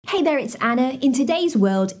Hey there, it's Anna. In today's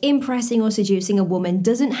world, impressing or seducing a woman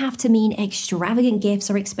doesn't have to mean extravagant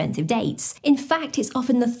gifts or expensive dates. In fact, it's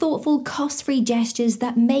often the thoughtful, cost-free gestures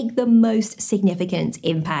that make the most significant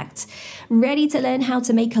impact. Ready to learn how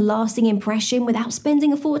to make a lasting impression without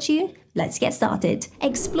spending a fortune? Let's get started.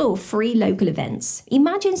 Explore free local events.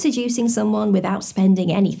 Imagine seducing someone without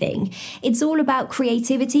spending anything. It's all about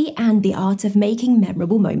creativity and the art of making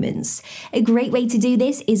memorable moments. A great way to do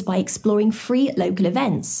this is by exploring free local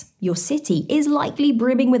events. Your city is likely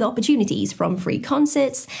brimming with opportunities from free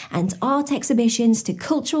concerts and art exhibitions to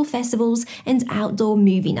cultural festivals and outdoor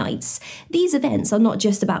movie nights. These events are not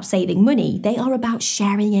just about saving money, they are about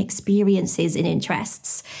sharing experiences and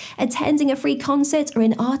interests. Attending a free concert or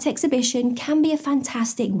an art exhibition can be a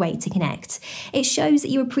fantastic way to connect. It shows that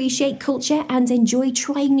you appreciate culture and enjoy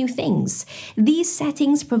trying new things. These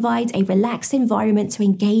settings provide a relaxed environment to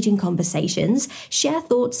engage in conversations, share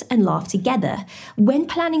thoughts, and laugh together. When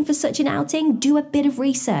planning for such an outing, do a bit of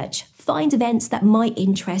research. Find events that might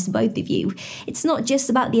interest both of you. It's not just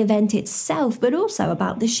about the event itself, but also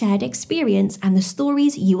about the shared experience and the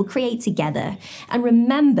stories you will create together. And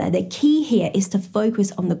remember, the key here is to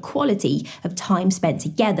focus on the quality of time spent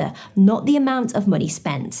together, not the amount of money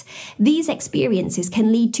spent. These experiences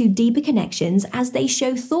can lead to deeper connections as they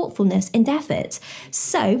show thoughtfulness and effort.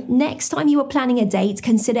 So, next time you are planning a date,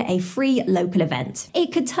 consider a free local event.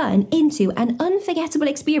 It could turn into an unforgettable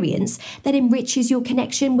experience that enriches your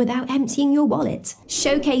connection without emptying your wallet.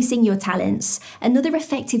 Showcasing your talents. Another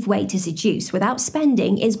effective way to seduce without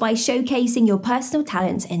spending is by showcasing your personal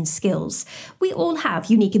talents and skills. We all have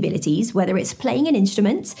unique abilities, whether it's playing an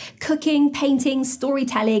instrument, cooking, painting,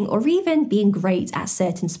 storytelling, or even being great at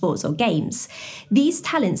certain sports or games. These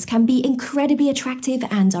talents can be incredibly attractive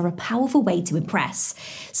and are a powerful way to impress.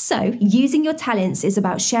 So, using your talents is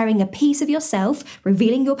about sharing a piece of yourself,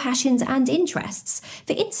 revealing your passions and interests.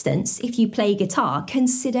 For instance, if you play guitar,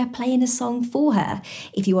 consider playing a song for her.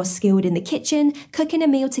 If you are skilled in the kitchen, cooking a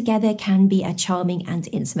meal together can be a charming and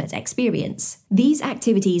intimate experience. These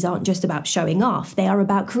activities aren't just about showing off, they are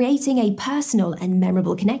about creating a personal and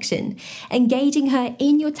memorable connection. Engaging her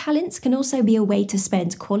in your talents can also be a way to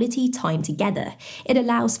spend quality time together. It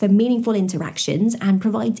allows for meaningful interactions and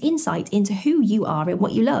provides insight into who you are and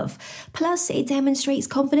what you love. Plus, it demonstrates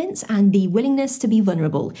confidence and the willingness to be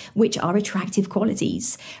vulnerable, which are attractive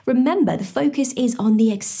qualities. Remember, the focus is on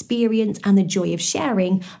the experience and the joy of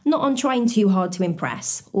sharing, not on trying too hard to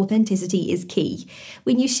impress. Authenticity is key.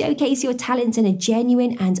 When you showcase your talents in a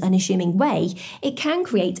genuine and unassuming way, it can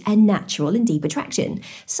create a natural and deep attraction.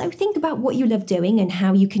 So think about what you love doing and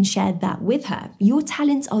how you can share that with her. Your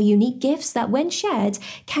talents are unique gifts that, when shared,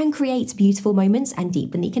 can create beautiful moments and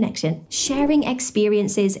deepen the connection. Sharing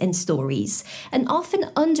experiences and stories. An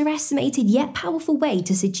often underestimated yet powerful way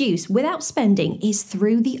to seduce without spending is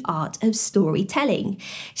through the art of storytelling.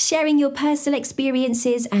 Sharing your personal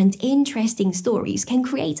experiences and interesting stories can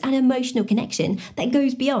create an emotional connection that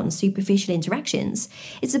goes beyond superficial interactions.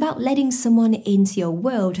 It's about letting someone into your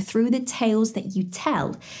world through the tales that you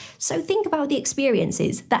tell. So think about the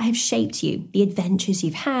experiences that have shaped you, the adventures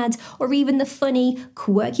you've had, or even the funny,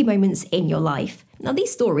 quirky moments in your life. Now,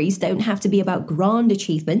 these stories don't have to be about grand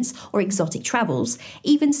achievements or exotic travels.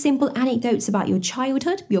 Even simple anecdotes about your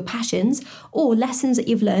childhood, your passions, or lessons that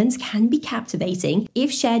you've learned can be captivating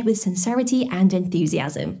if shared with sincerity and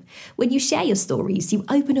enthusiasm. When you share your stories, you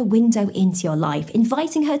open a window into your life,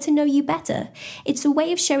 inviting her to know you better. It's a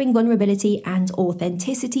way of showing vulnerability and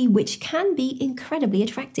authenticity, which can be incredibly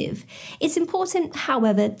attractive. It's important,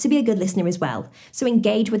 however, to be a good listener as well. So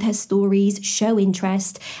engage with her stories, show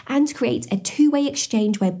interest, and create a two-way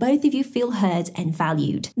exchange where both of you feel heard and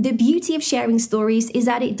valued. The beauty of sharing stories is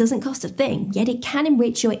that it doesn't cost a thing, yet it can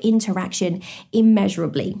enrich your interaction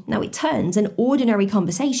immeasurably. Now, it turns an ordinary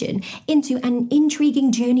conversation into an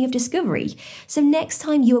intriguing journey of discovery. So next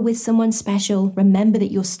time you are with someone special, remember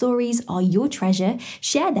that your stories are your treasure,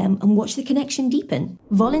 share them and watch the connection deepen.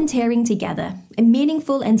 Volunteering together. A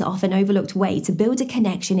meaningful and often overlooked way to build a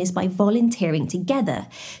connection is by volunteering together.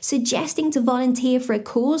 Suggesting to volunteer for a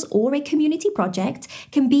cause or a community project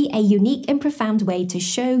can be a unique and profound way to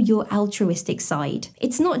show your altruistic side.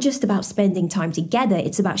 It's not just about spending time together,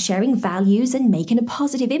 it's about sharing values and making a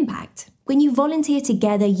positive impact. When you volunteer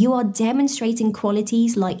together, you are demonstrating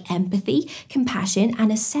qualities like empathy, compassion, and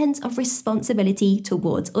a sense of responsibility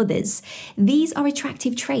towards others. These are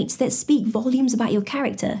attractive traits that speak volumes about your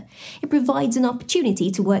character. It provides an opportunity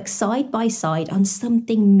to work side by side on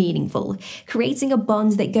something meaningful, creating a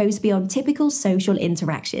bond that goes beyond typical social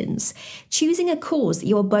interactions. Choosing a cause that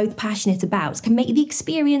you are both passionate about can make the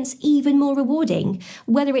experience even more rewarding,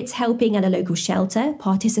 whether it's helping at a local shelter,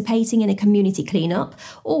 participating in a community cleanup,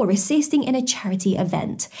 or assisting in a charity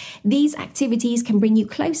event. These activities can bring you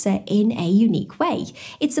closer in a unique way.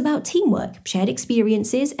 It's about teamwork, shared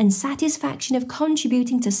experiences, and satisfaction of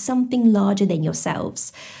contributing to something larger than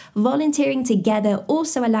yourselves. Volunteering together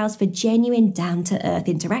also allows for genuine down-to-earth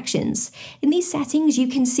interactions. In these settings, you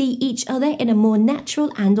can see each other in a more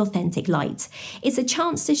natural and authentic light. It's a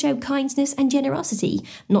chance to show kindness and generosity,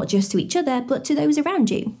 not just to each other, but to those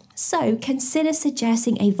around you. So consider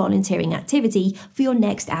suggesting a volunteering activity for your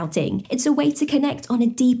next outing. It's a way to connect on a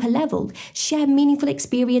deeper level, share meaningful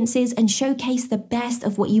experiences, and showcase the best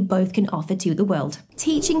of what you both can offer to the world.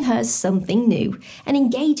 Teaching her something new. An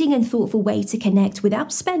engaging and thoughtful way to connect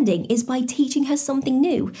without spending is by teaching her something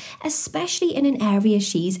new, especially in an area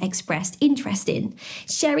she's expressed interest in.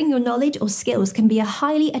 Sharing your knowledge or skills can be a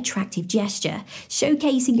highly attractive gesture,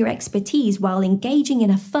 showcasing your expertise while engaging in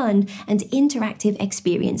a fun and interactive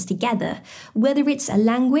experience together. Whether it's a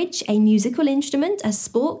language, a musical instrument, a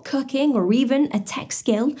sport, cooking, or even a tech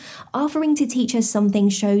skill, offering to teach her something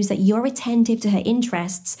shows that you're attentive to her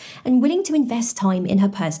interests and willing to invest time in her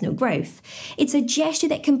personal growth. It's a gesture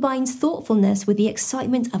that combines thoughtfulness with the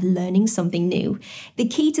excitement of learning something new. The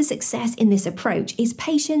key to success in this approach is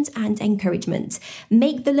patience and encouragement.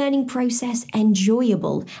 Make the learning process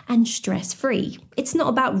enjoyable and stress-free. It's not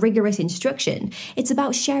about rigorous instruction. It's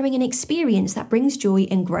about sharing an experience that brings joy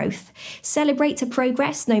and growth. Celebrate her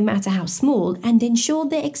progress, no matter how small, and ensure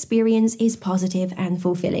the experience is positive and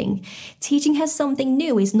fulfilling. Teaching her something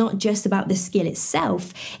new is not just about the skill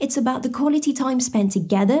itself. It's about the quality time spent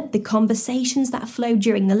together, the conversations that flow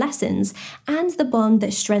during the lessons, and the bond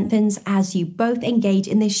that strengthens as you both engage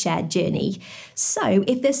in this shared journey. So,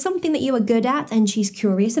 if there's something that you are good at and she's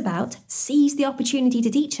curious about, seize the opportunity to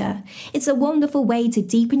teach her. It's a wonderful way to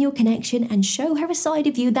deepen your connection and show her a side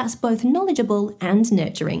of you that's both knowledgeable and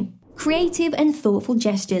nurturing. Creative and thoughtful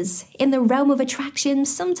gestures. In the realm of attraction,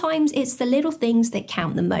 sometimes it's the little things that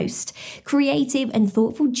count the most. Creative and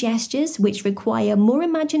thoughtful gestures, which require more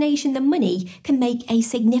imagination than money, can make a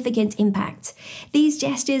significant impact. These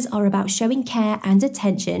gestures are about showing care and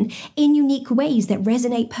attention in unique ways that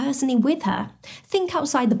resonate personally with her. Think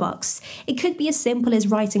outside the box. It could be as simple as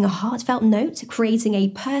writing a heartfelt note, creating a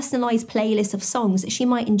personalized playlist of songs that she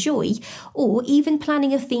might enjoy, or even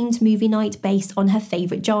planning a themed movie night based on her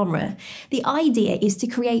favorite genre. The idea is to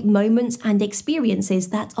create moments and experiences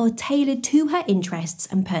that are tailored to her interests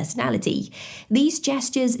and personality. These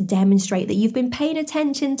gestures demonstrate that you've been paying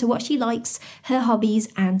attention to what she likes, her hobbies,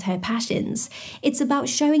 and her passions. It's about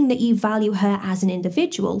showing that you value her as an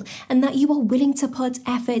individual and that you are willing to put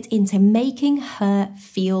effort into making her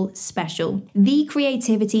feel special. The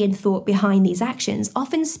creativity and thought behind these actions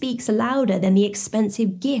often speaks louder than the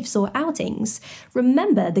expensive gifts or outings.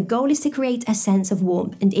 Remember, the goal is to create a sense of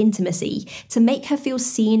warmth and intimacy, to make her feel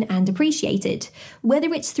seen and appreciated.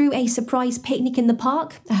 Whether it's through a surprise picnic in the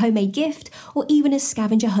park, a homemade gift, or even a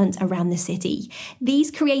scavenger hunt around the city,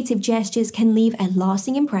 these creative gestures can leave a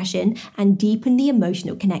lasting impression and deepen the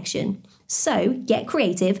emotional connection. So, get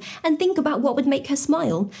creative and think about what would make her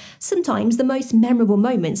smile. Sometimes the most memorable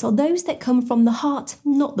moments are those that come from the heart,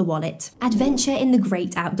 not the wallet. Adventure in the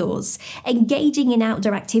great outdoors. Engaging in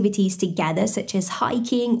outdoor activities together, such as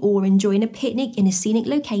hiking or enjoying a picnic in a scenic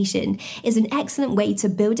location, is an excellent way to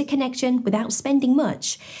build a connection without spending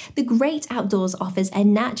much. The great outdoors offers a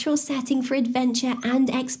natural setting for adventure and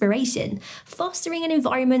exploration, fostering an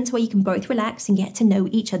environment where you can both relax and get to know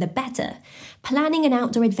each other better. Planning an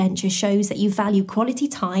outdoor adventure shows that you value quality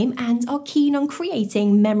time and are keen on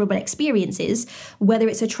creating memorable experiences, whether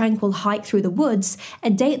it's a tranquil hike through the woods,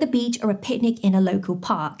 a day at the beach, or a picnic in a local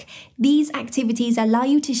park. These activities allow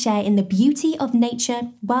you to share in the beauty of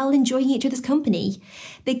nature while enjoying each other's company.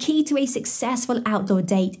 The key to a successful outdoor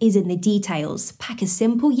date is in the details. Pack a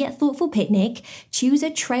simple yet thoughtful picnic, choose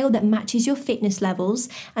a trail that matches your fitness levels,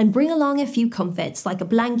 and bring along a few comforts like a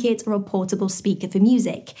blanket or a portable speaker for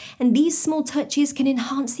music. And these small touches can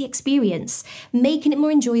enhance the experience, making it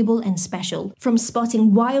more enjoyable and special. From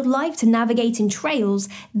spotting wildlife to navigating trails,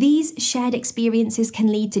 these shared experiences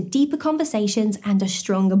can lead to deeper conversations and a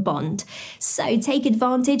stronger bond. beyond. So take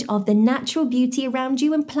advantage of the natural beauty around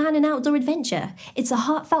you and plan an outdoor adventure. It's a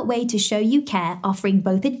heartfelt way to show you care, offering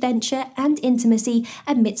both adventure and intimacy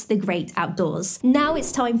amidst the great outdoors. Now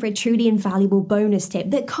it's time for a truly invaluable bonus tip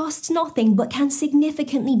that costs nothing but can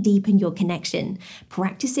significantly deepen your connection: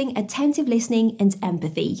 practicing attentive listening and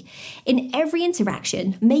empathy. In every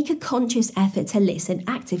interaction, make a conscious effort to listen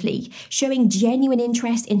actively, showing genuine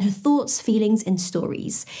interest in her thoughts, feelings, and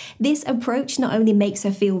stories. This approach not only makes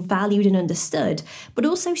her feel valued and understood, but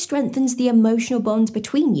also strengthens the emotional bond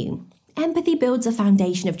between you. Empathy builds a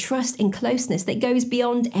foundation of trust and closeness that goes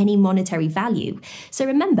beyond any monetary value. So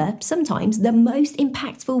remember, sometimes the most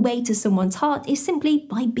impactful way to someone's heart is simply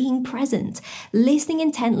by being present, listening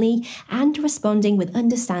intently, and responding with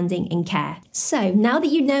understanding and care. So now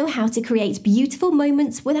that you know how to create beautiful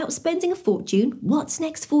moments without spending a fortune, what's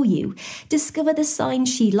next for you? Discover the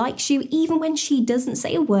signs she likes you even when she doesn't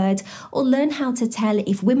say a word, or learn how to tell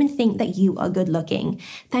if women think that you are good looking.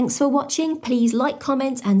 Thanks for watching. Please like,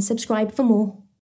 comment, and subscribe for more.